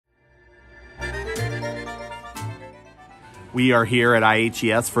We are here at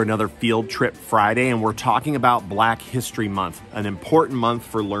IHES for another Field Trip Friday, and we're talking about Black History Month, an important month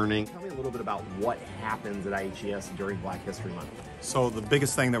for learning. Tell me a little bit about what happens at IHES during Black History Month. So the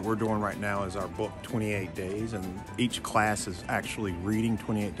biggest thing that we're doing right now is our book, 28 Days, and each class is actually reading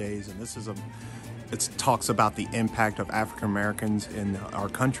 28 Days, and it talks about the impact of African Americans in our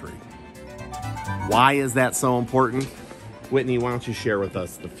country. Why is that so important? Whitney, why don't you share with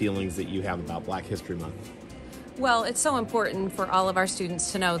us the feelings that you have about Black History Month? Well, it's so important for all of our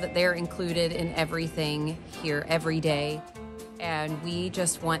students to know that they're included in everything here every day. And we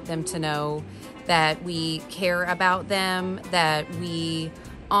just want them to know that we care about them, that we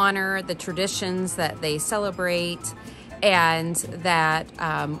honor the traditions that they celebrate, and that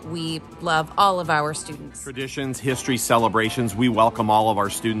we love all of our students. Traditions, history, celebrations, we welcome all of our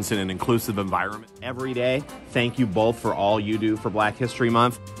students in an inclusive environment every day. Thank you both for all you do for Black History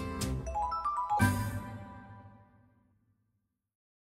Month.